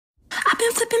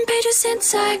flipping pages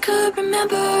since I could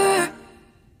remember,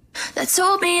 that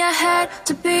told me I had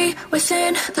to be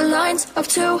within the lines of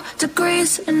 2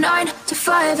 degrees and 9 to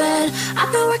 5. And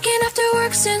I've been working after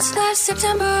work since last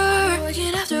September.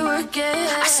 Working after work,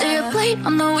 yeah. I stay up late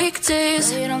on the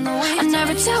weekdays. I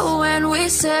never tell when we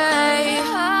say.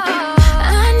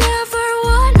 I never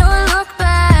wanna look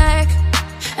back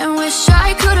and wish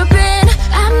I could have been.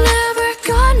 I'm never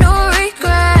gonna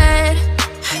regret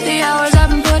the hours I've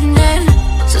been putting in.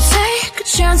 So take a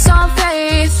chance on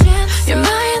faith. Your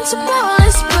mind's a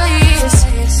bonus, please.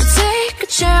 So take a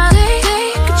chance,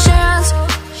 take a chance,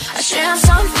 a chance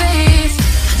on faith.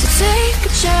 So take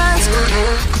a chance,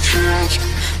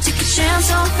 take a chance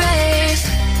on faith.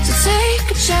 So take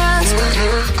a chance.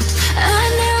 I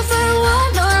never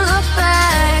wanna look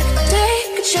back.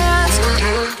 Take a chance,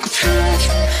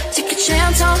 take a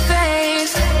chance on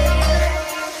faith.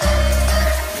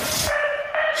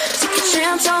 Take a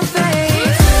chance on faith.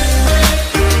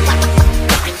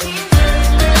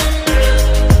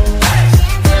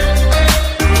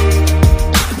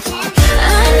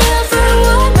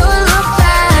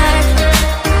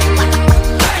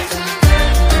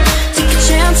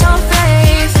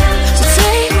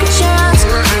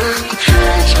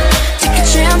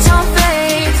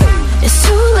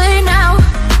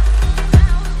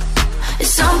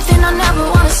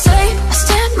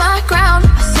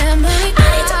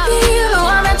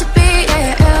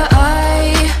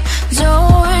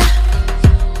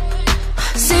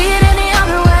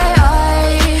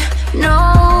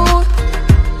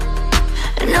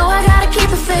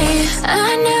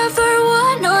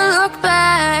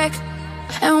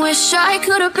 I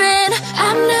could have been.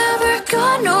 I'm never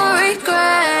gonna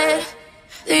regret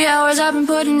the hours I've been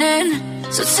putting in.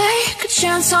 So take a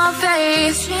chance on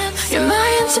faith. Your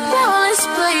mind's a bonus,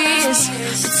 please.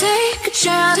 So take a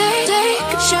chance, take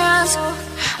a chance,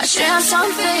 a chance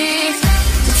on faith.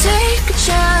 So take a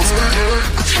chance,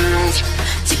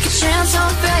 take a chance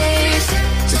on faith.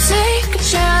 So take a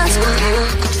chance.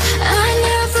 I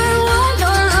never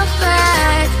wanna look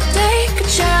back. Take a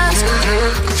chance,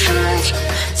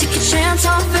 take a chance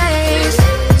on faith.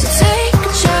 So take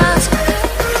a chance,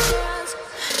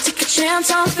 take a chance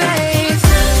on faith.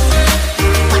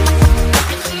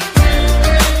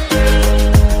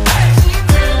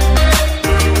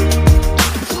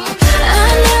 I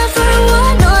never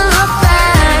wanna look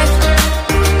back.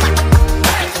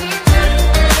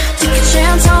 Take a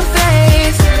chance on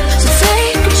faith. So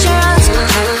take a chance,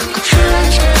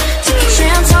 take a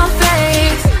chance on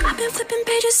faith. I've been flipping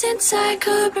pages since I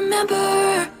could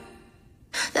remember,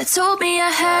 that told me I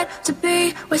had to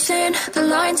be within the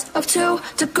lines of 2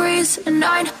 degrees and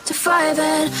 9 to 5.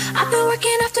 And I've been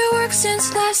working after work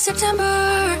since last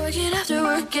September. Working after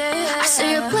work, yeah. I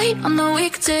stay up late on the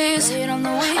weekdays.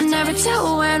 I never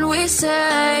tell when we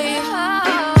say.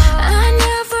 I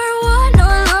never wanna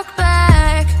look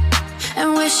back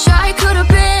and wish I could have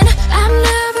been. I'm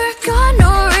never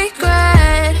gonna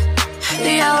regret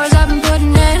the hours I've been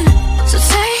putting in. So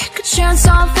take a chance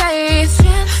on faith.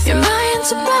 Your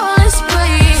mind's a bonus,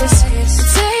 please. So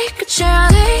take a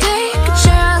chance, take a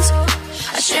chance,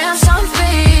 a chance on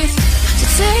faith. So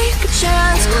take a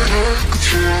chance,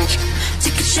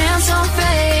 take a chance on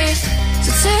faith.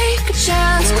 So take a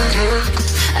chance.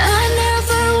 I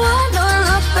never wanna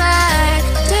look back.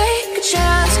 Take a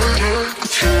chance,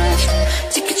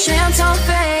 take a chance on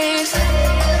faith.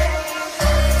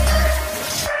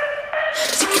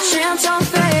 Take a chance on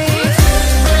faith.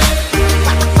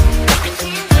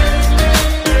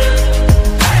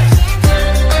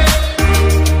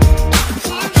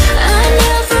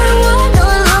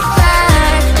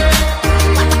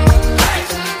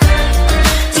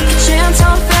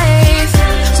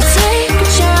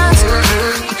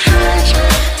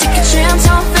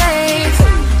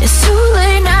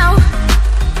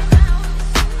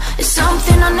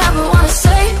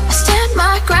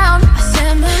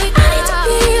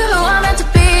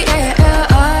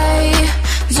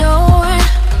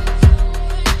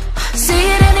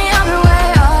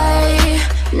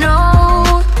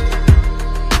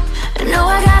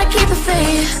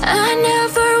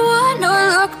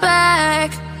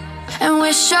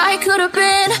 I could have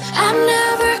been. I'm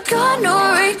never gonna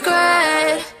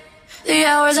regret the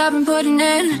hours I've been putting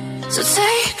in. So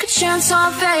take a chance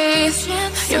on faith.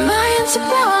 Your mind's a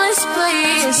bonus,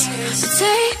 please. So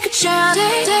take a chance,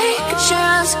 take a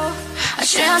chance, a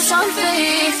chance on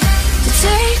faith. So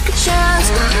take a chance,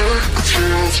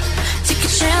 take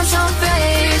a chance on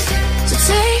faith. So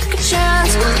take a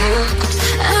chance.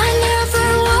 I never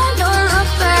wanna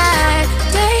look back.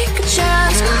 Take a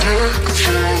chance,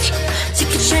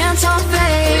 take a chance on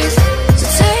faith. So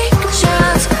take a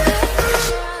chance,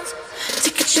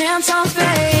 chance on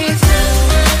faith.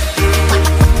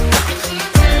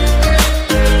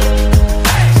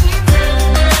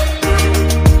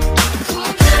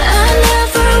 I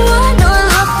never wanna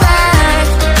look back.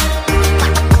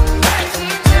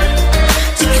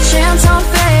 Take a chance on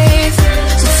faith.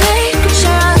 So take a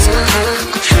chance.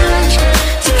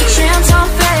 Take a chance on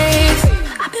faith.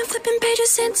 I've been flipping pages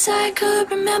since I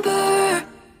could remember.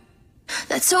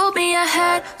 That told me I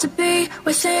had to be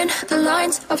within the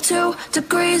lines of 2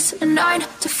 degrees and 9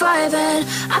 to 5. And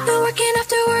I've been working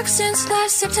after work since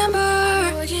last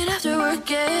September. Working after work,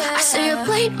 yeah. I stay up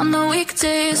late on the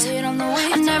weekdays.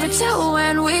 I never tell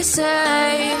when we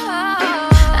say.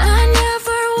 I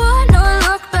never wanna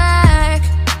look back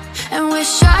and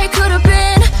wish I could have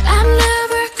been. I've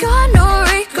never got no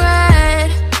regret.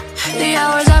 The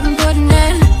hours I've been putting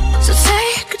in. So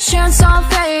take a chance on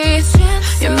faith.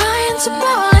 Your mind's a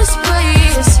bonus,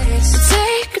 please. So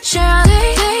take a chance,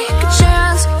 take a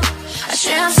chance. A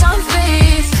chance on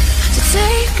faith. So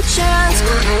take a chance.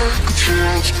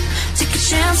 Take a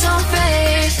chance on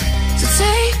faith. So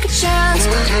take a chance.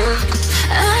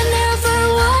 I never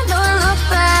wanna look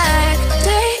back.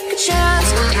 Take a chance.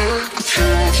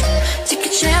 Take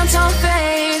a chance on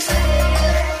faith.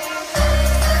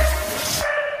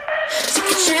 Take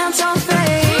a chance on faith.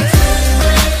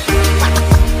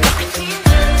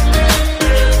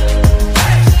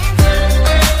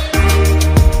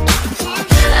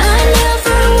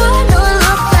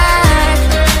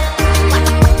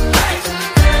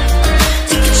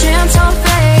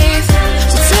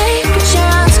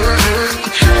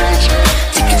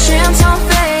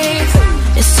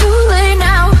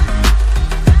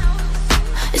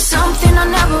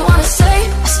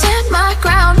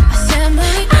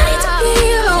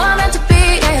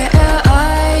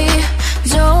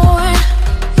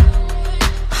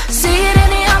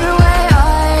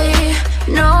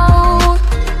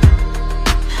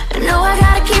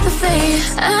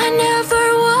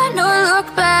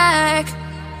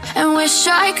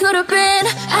 I could have been.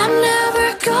 I've never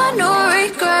got no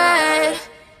regret.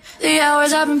 The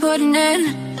hours I've been putting in.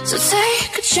 So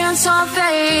take a chance on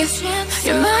faith.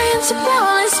 Your mind's a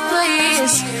bonus,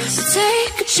 please. So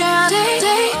take a chance,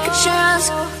 take a chance.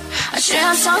 A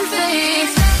chance on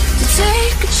faith. So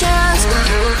take a chance.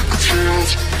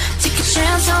 Take a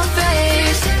chance on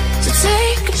faith. So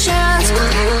take a chance.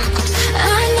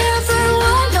 I never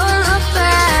wanna look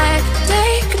back.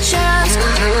 Take a chance.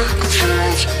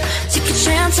 Take a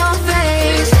chance on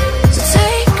faith. So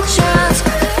take a chance.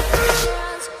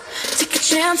 Take a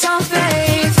chance on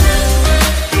faith.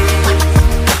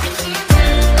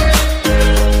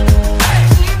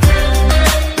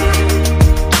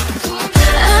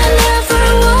 I never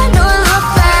wanna look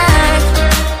back.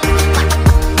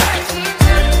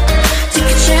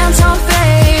 Take a chance on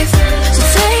faith. So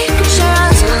take a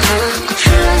chance.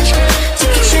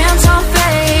 Take a chance on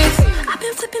faith. I've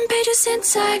been flipping pages since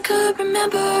I could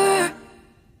remember.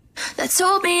 That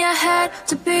told me I had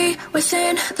to be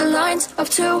within the lines of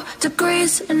 2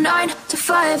 degrees and 9 to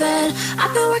 5. And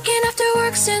I've been working after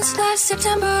work since last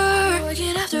September.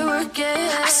 Working after work,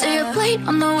 yeah. I stay up late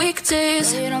on the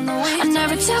weekdays. I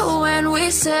never tell when we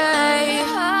say.